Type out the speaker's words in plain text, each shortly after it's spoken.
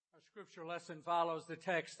Scripture lesson follows the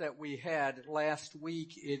text that we had last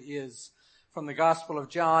week. It is from the Gospel of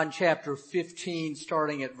John, chapter 15,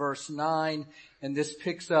 starting at verse 9, and this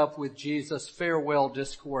picks up with Jesus' farewell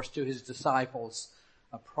discourse to his disciples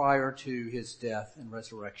prior to his death and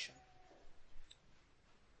resurrection.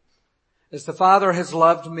 As the Father has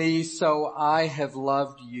loved me, so I have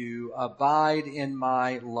loved you. Abide in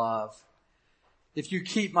my love. If you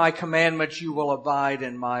keep my commandments, you will abide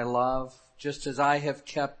in my love, just as I have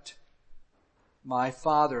kept my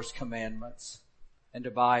Father's commandments and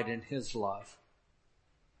abide in his love.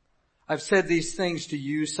 I've said these things to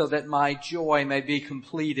you so that my joy may be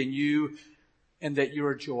complete in you and that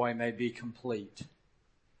your joy may be complete.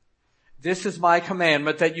 This is my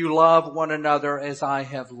commandment, that you love one another as I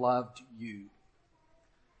have loved you.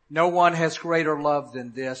 No one has greater love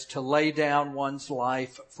than this, to lay down one's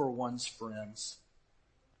life for one's friends.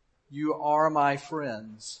 You are my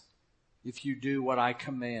friends if you do what I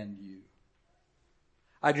command you.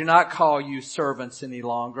 I do not call you servants any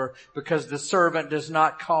longer, because the servant does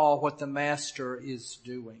not call what the master is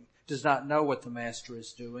doing, does not know what the master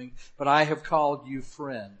is doing, but I have called you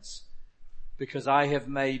friends, because I have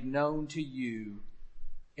made known to you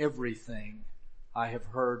everything I have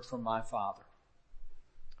heard from my Father.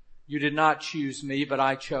 You did not choose me, but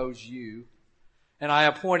I chose you, and I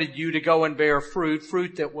appointed you to go and bear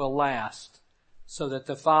fruit that will last, so that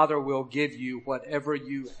the Father will give you whatever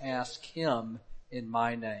you ask him in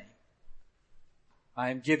my name. I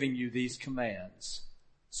am giving you these commands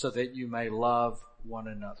so that you may love one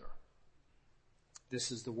another.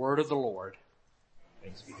 This is the word of the Lord.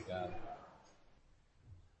 Thanks be to God.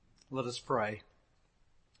 Let us pray.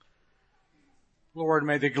 Lord,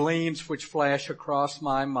 may the gleams which flash across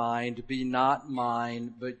my mind be not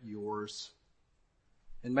mine, but yours.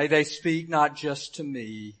 And may they speak not just to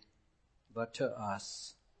me, but to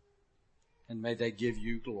us. And may they give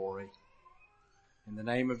you glory. In the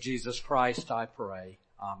name of Jesus Christ, I pray.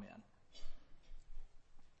 Amen.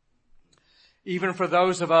 Even for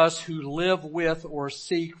those of us who live with or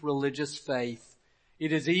seek religious faith,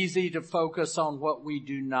 it is easy to focus on what we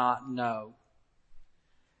do not know.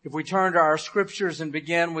 If we turn to our scriptures and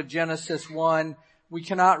begin with Genesis 1, we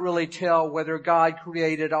cannot really tell whether God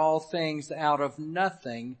created all things out of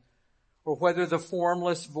nothing or whether the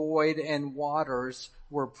formless void and waters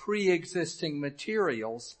were pre-existing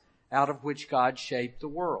materials out of which God shaped the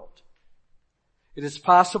world. It is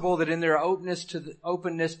possible that in their openness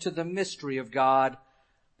to the mystery of God,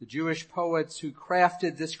 the Jewish poets who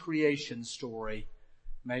crafted this creation story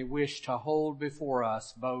may wish to hold before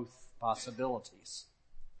us both possibilities.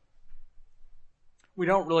 We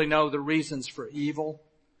don't really know the reasons for evil,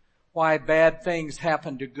 why bad things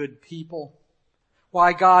happen to good people,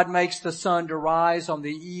 why God makes the sun to rise on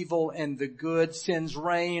the evil and the good, sends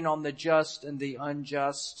rain on the just and the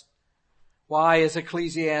unjust. Why, as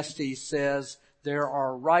Ecclesiastes says, there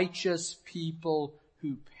are righteous people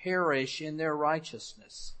who perish in their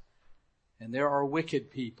righteousness, and there are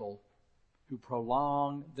wicked people who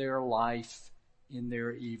prolong their life in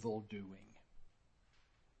their evil doing.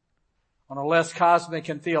 On a less cosmic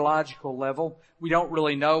and theological level, we don't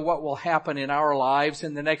really know what will happen in our lives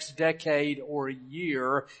in the next decade or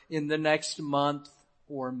year, in the next month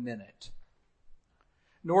or minute.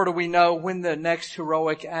 Nor do we know when the next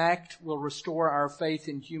heroic act will restore our faith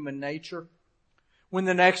in human nature, when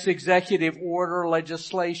the next executive order,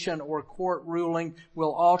 legislation, or court ruling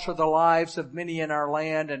will alter the lives of many in our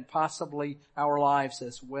land and possibly our lives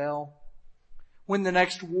as well, when the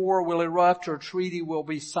next war will erupt or treaty will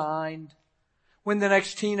be signed, when the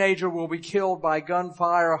next teenager will be killed by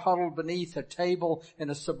gunfire huddled beneath a table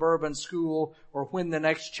in a suburban school, or when the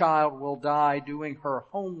next child will die doing her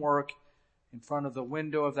homework in front of the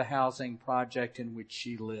window of the housing project in which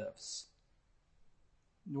she lives.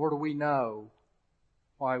 Nor do we know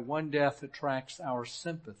why one death attracts our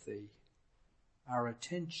sympathy, our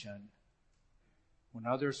attention, when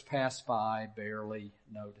others pass by barely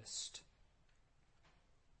noticed.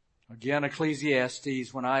 Again,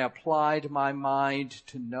 Ecclesiastes, when I applied my mind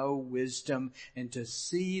to know wisdom and to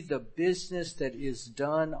see the business that is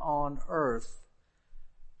done on earth,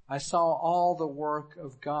 I saw all the work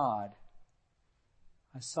of God.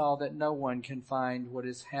 I saw that no one can find what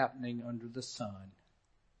is happening under the sun,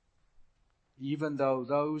 even though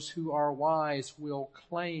those who are wise will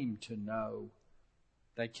claim to know,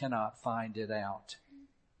 they cannot find it out.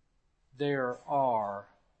 There are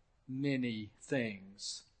many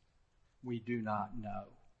things we do not know.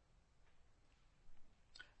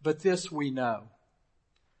 But this we know.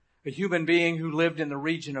 A human being who lived in the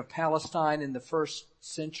region of Palestine in the first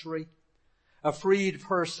century, a freed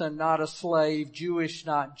person, not a slave, Jewish,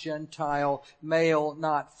 not Gentile, male,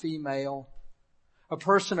 not female, a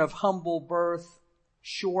person of humble birth,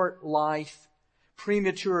 short life,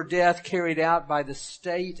 premature death carried out by the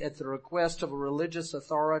state at the request of religious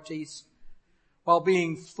authorities, while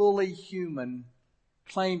being fully human,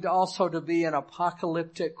 claimed also to be an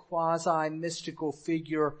apocalyptic quasi-mystical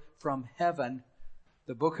figure from heaven,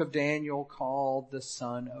 the book of Daniel called the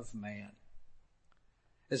Son of Man.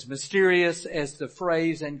 As mysterious as the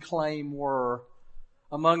phrase and claim were,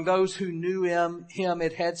 among those who knew him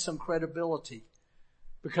it had some credibility,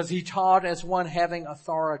 because he taught as one having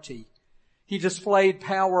authority. He displayed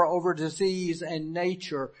power over disease and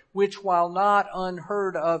nature, which, while not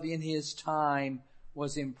unheard of in his time,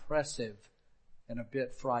 was impressive and a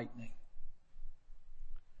bit frightening.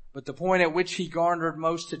 But the point at which he garnered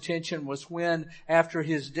most attention was when, after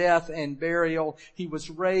his death and burial, he was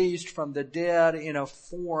raised from the dead in a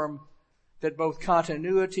form that both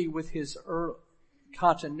continuity with his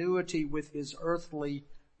earthly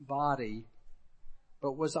body,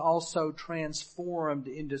 but was also transformed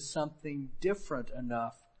into something different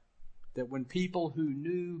enough that when people who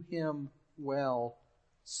knew him well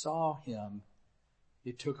saw him,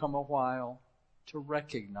 it took them a while to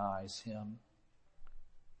recognize him.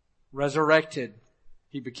 Resurrected,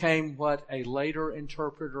 he became what a later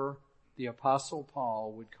interpreter, the Apostle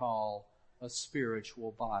Paul, would call a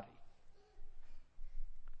spiritual body.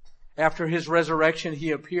 After his resurrection,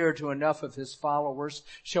 he appeared to enough of his followers,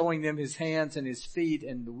 showing them his hands and his feet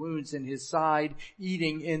and the wounds in his side,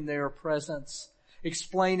 eating in their presence,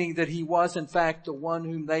 explaining that he was in fact the one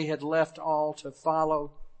whom they had left all to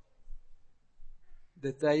follow,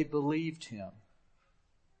 that they believed him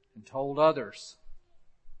and told others,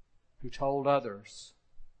 who told others,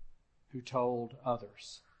 who told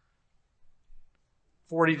others.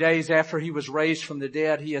 40 days after he was raised from the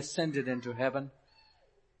dead, he ascended into heaven.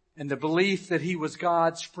 And the belief that he was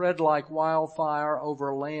God spread like wildfire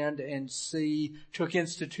over land and sea, took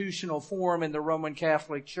institutional form in the Roman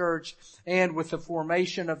Catholic Church, and with the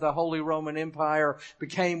formation of the Holy Roman Empire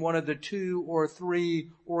became one of the 2 or 3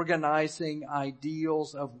 organizing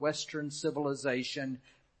ideals of Western civilization,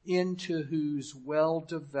 into whose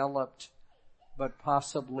well-developed but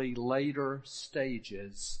possibly later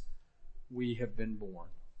stages we have been born.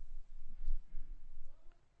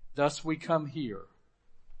 Thus we come here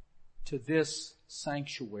to this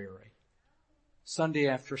sanctuary, Sunday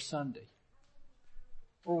after Sunday,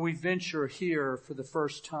 or we venture here for the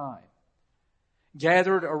first time,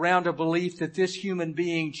 gathered around a belief that this human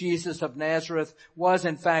being, Jesus of Nazareth, was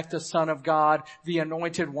in fact the Son of God, the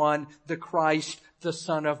Anointed One, the Christ, the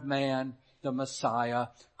Son of Man, the Messiah,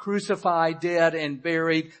 crucified, dead, and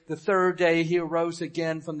buried. The 3rd day he arose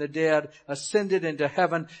again from the dead, ascended into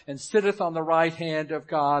heaven, and sitteth on the right hand of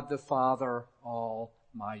God the Father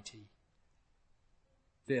Almighty.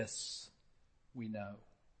 This we know.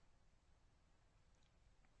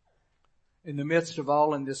 In the midst of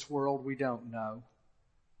all in this world we don't know,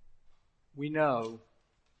 we know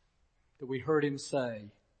that we heard him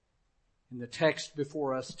say in the text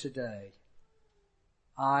before us today,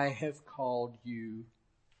 I have called you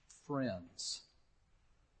friends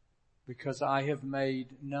because I have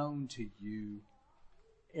made known to you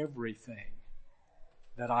everything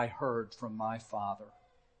that I heard from my Father.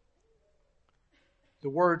 The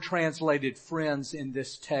word translated friends in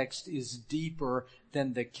this text is deeper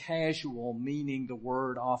than the casual meaning the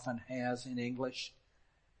word often has in English.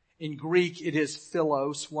 In Greek, it is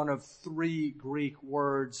philos, one of 3 Greek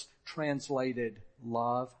words translated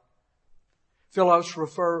love. Philos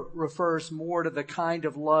refers more to the kind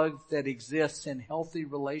of love that exists in healthy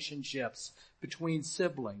relationships between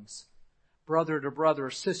siblings, brother to brother,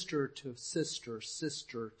 sister to sister,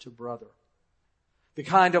 sister to brother. The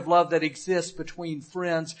kind of love that exists between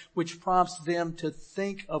friends, which prompts them to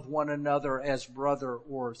think of one another as brother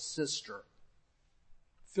or sister.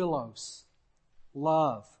 Philos,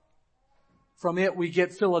 love. From it we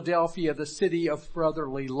get Philadelphia, the city of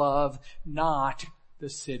brotherly love, not the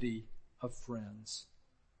city of friends.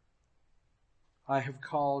 I have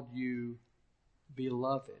called you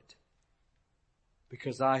beloved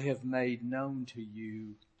because I have made known to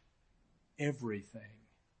you everything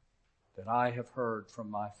that I have heard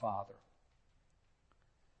from my Father.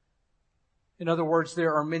 In other words,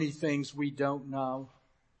 there are many things we don't know,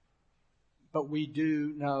 but we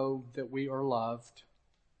do know that we are loved.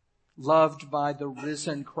 Loved by the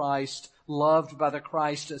risen Christ, loved by the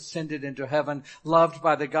Christ ascended into heaven, loved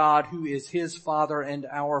by the God who is his Father and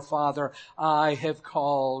our Father. I have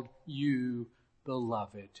called you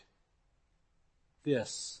beloved.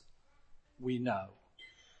 This we know.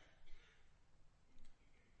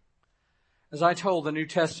 As I told the New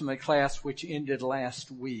Testament class which ended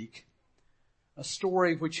last week, a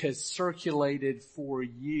story which has circulated for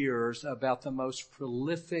years about the most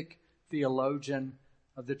prolific theologian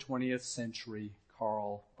of the 20th century,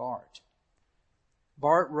 Karl Barth.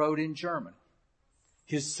 Barth wrote in German.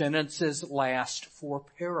 His sentences last 4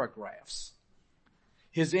 paragraphs.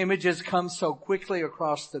 His images come so quickly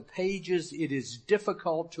across the pages, it is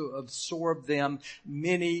difficult to absorb them.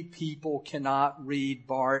 Many people cannot read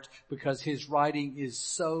Barth because his writing is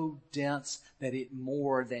so dense that it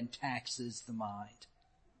more than taxes the mind.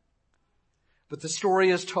 But the story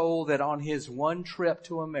is told that on his one trip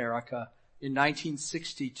to America in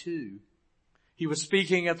 1962, he was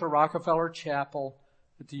speaking at the Rockefeller Chapel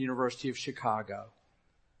at the University of Chicago.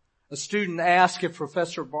 A student asked if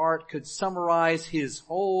Professor Barth could summarize his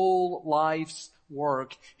whole life's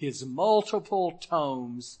work, his multiple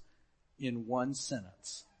tomes, in one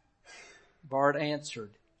sentence. Barth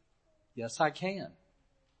answered, "Yes, I can.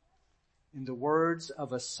 In the words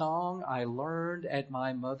of a song I learned at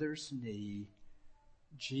my mother's knee,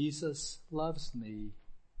 Jesus loves me,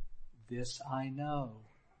 this I know,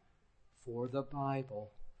 for the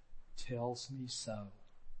Bible tells me so.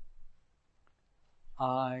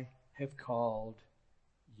 I have called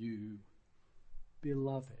you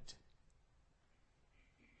beloved.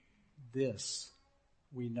 This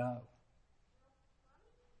we know."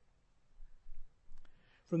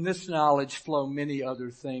 From this knowledge flow many other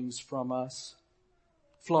things from us.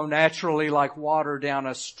 Flow naturally like water down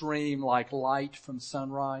a stream, like light from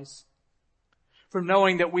sunrise. From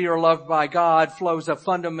knowing that we are loved by God flows a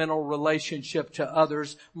fundamental relationship to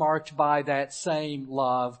others marked by that same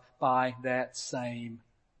love, by that same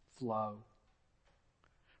flow.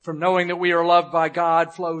 From knowing that we are loved by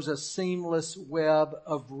God flows a seamless web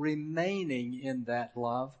of remaining in that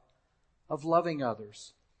love, of loving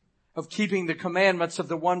others, of keeping the commandments of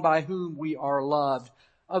the one by whom we are loved,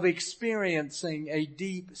 of experiencing a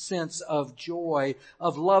deep sense of joy,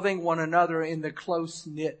 of loving one another in the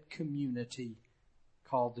close-knit community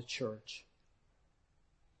called the church.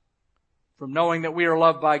 From knowing that we are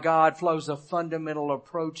loved by God flows a fundamental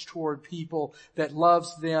approach toward people that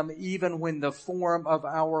loves them even when the form of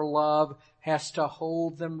our love has to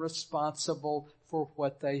hold them responsible for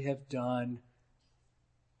what they have done.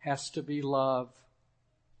 Has to be love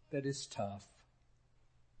that is tough.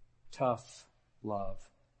 Tough love.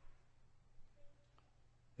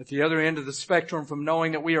 At the other end of the spectrum, from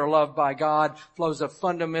knowing that we are loved by God, flows a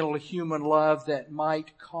fundamental human love that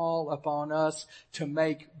might call upon us to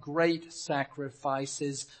make great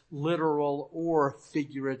sacrifices, literal or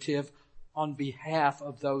figurative, on behalf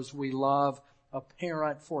of those we love. A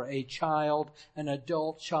parent for a child, an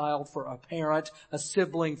adult child for a parent, a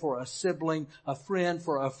sibling for a sibling, a friend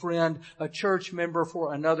for a friend, a church member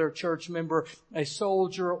for another church member, a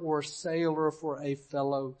soldier or sailor for a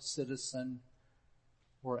fellow citizen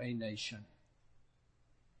or a nation.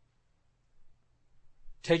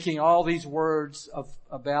 Taking all these words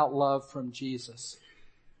about love from Jesus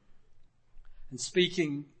and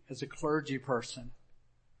speaking as a clergy person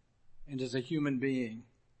and as a human being,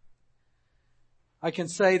 I can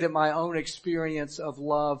say that my own experience of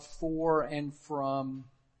love for and from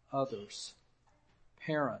others,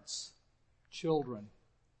 parents, children,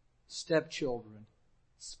 stepchildren,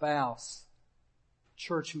 spouse,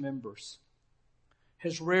 church members,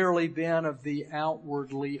 has rarely been of the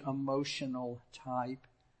outwardly emotional type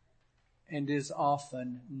and is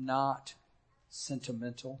often not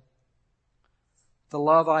sentimental. The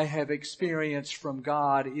love I have experienced from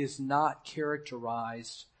God is not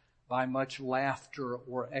characterized by much laughter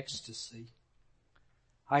or ecstasy.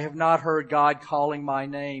 I have not heard God calling my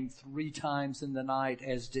name 3 times in the night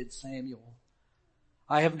as did Samuel.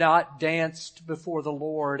 I have not danced before the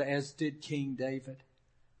Lord as did King David.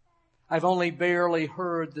 I've only barely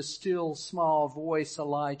heard the still small voice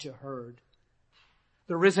Elijah heard.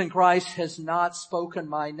 The risen Christ has not spoken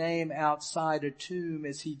my name outside a tomb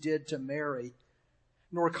as he did to Mary,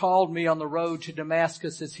 nor called me on the road to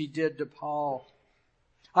Damascus as he did to Paul.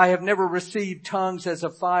 I have never received tongues as a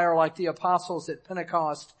fire like the apostles at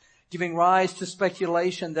Pentecost, giving rise to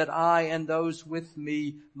speculation that I and those with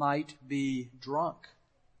me might be drunk.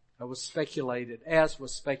 As was speculated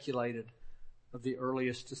of the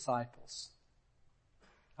earliest disciples.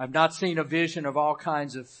 I've not seen a vision of all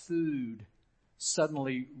kinds of food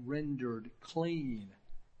suddenly rendered clean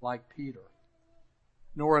like Peter,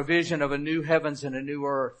 nor a vision of a new heavens and a new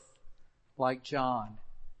earth like John,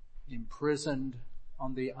 imprisoned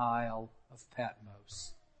on the Isle of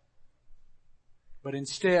Patmos. But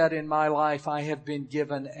instead, in my life, I have been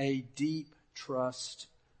given a deep trust.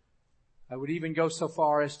 I would even go so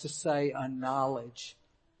far as to say a knowledge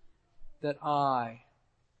that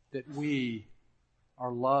we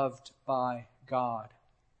are loved by God.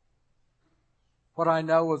 What I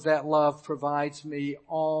know of that love provides me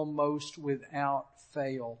almost without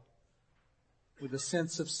fail with a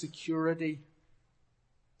sense of security,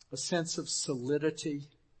 a sense of solidity,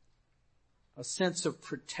 a sense of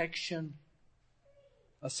protection,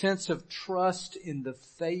 a sense of trust in the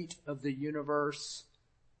fate of the universe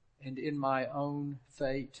and in my own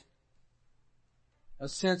fate, a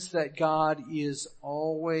sense that God is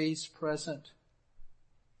always present,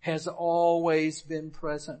 has always been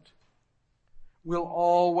present, will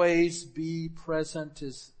always be present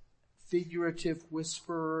as figurative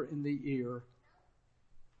whisperer in the ear,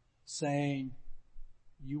 saying,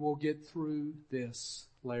 "You will get through this,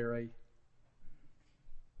 Larry.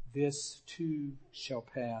 This too shall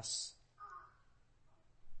pass."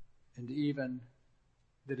 And even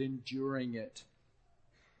that enduring it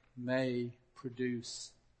may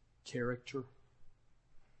produce character.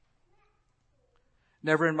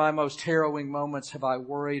 Never in my most harrowing moments have I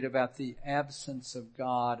worried about the absence of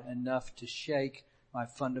God enough to shake my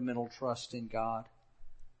fundamental trust in God.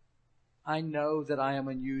 I know that I am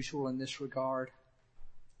unusual in this regard.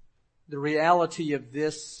 The reality of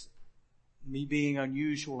this, me being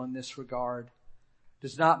unusual in this regard,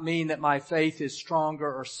 does not mean that my faith is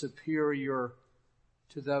stronger or superior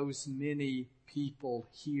to those many people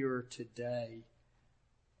here today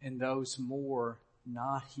and those more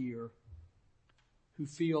not here who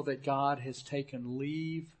feel that God has taken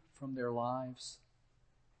leave from their lives,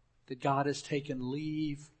 that God has taken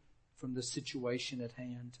leave from the situation at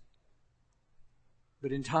hand.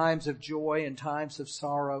 But in times of joy and times of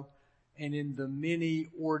sorrow, and in the many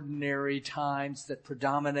ordinary times that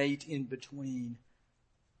predominate in between,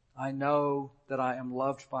 I know that I am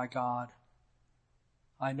loved by God.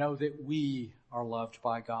 I know that we are loved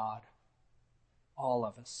by God, all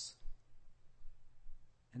of us.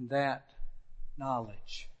 And that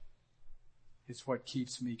knowledge is what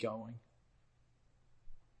keeps me going.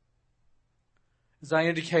 As I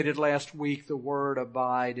indicated last week, the word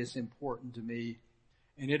abide is important to me,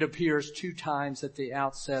 and it appears 2 times at the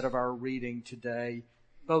outset of our reading today,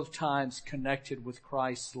 both times connected with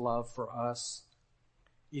Christ's love for us.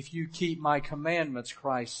 If you keep my commandments,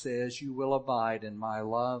 Christ says, you will abide in my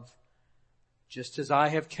love, just as I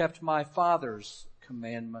have kept my Father's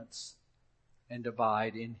commandments and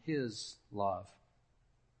abide in his love.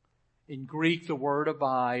 In Greek, the word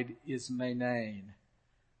abide is menein,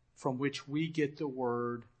 from which we get the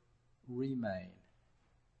word remain.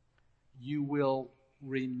 You will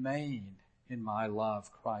remain in my love,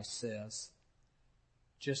 Christ says,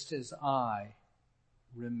 just as I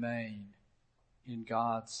remain in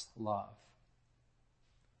God's love.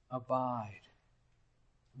 Abide,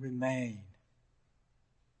 remain.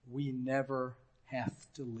 We never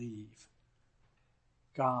have to leave.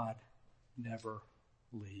 God never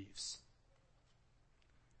leaves.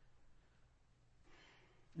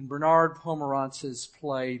 In Bernard Pomerantz's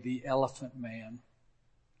play, The Elephant Man,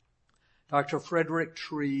 Dr. Frederick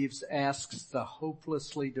Treves asks the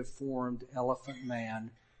hopelessly deformed elephant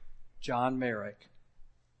man, John Merrick,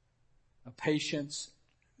 a patient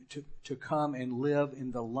to come and live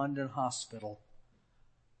in the London hospital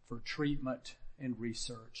for treatment and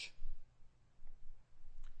research.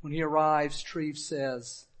 When he arrives, Treves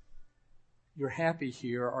says, "You're happy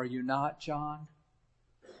here, are you not, John?"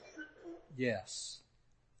 "Yes."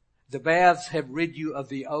 "The baths have rid you of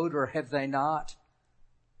the odor, have they not?"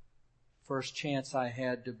 "First chance I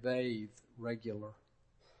had to bathe regular."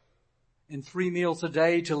 "And 3 meals a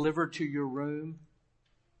day delivered to your room?"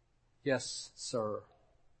 "Yes, sir."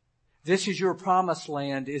 "This is your promised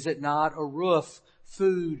land, is it not? A roof,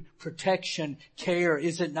 food, protection, care,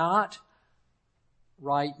 is it not?"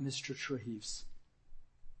 "Right, Mr. Treves."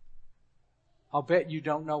 "I'll bet you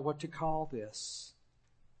don't know what to call this."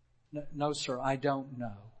 No, sir, I don't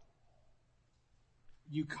know."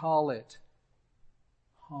 "You call it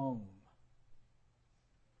home."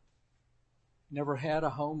 "Never had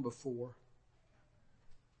a home before."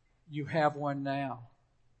 "You have one now."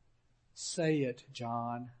 "Say it,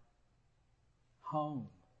 John." "Home."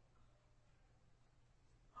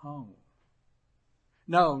 "Home."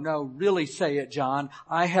 No, really say it, John.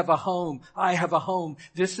 "I have a home. I have a home.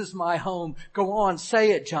 This is my home." "Go on,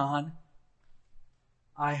 say it, John."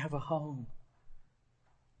 "I have a home.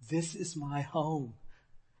 This is my home.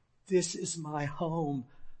 This is my home.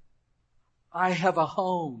 I have a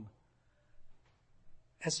home.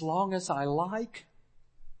 As long as I like."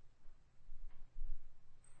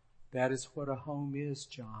 That is what a home is,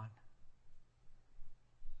 John.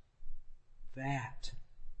 That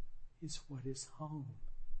is what is home.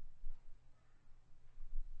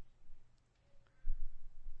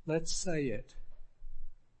 Let's say it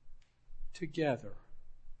together,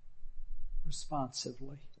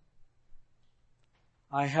 responsively.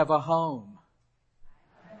 I have a home.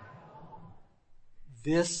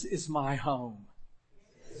 This is my home.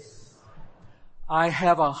 I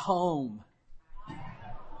have a home.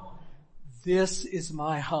 This is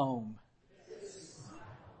my home.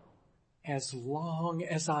 As long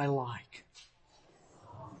as I like.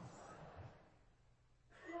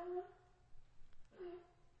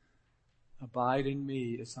 Abide in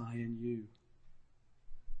me as I in you.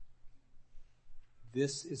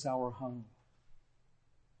 This is our home.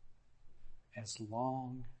 As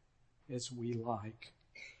long as we like.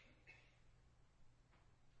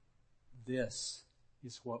 This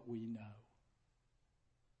is what we know.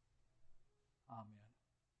 Amen.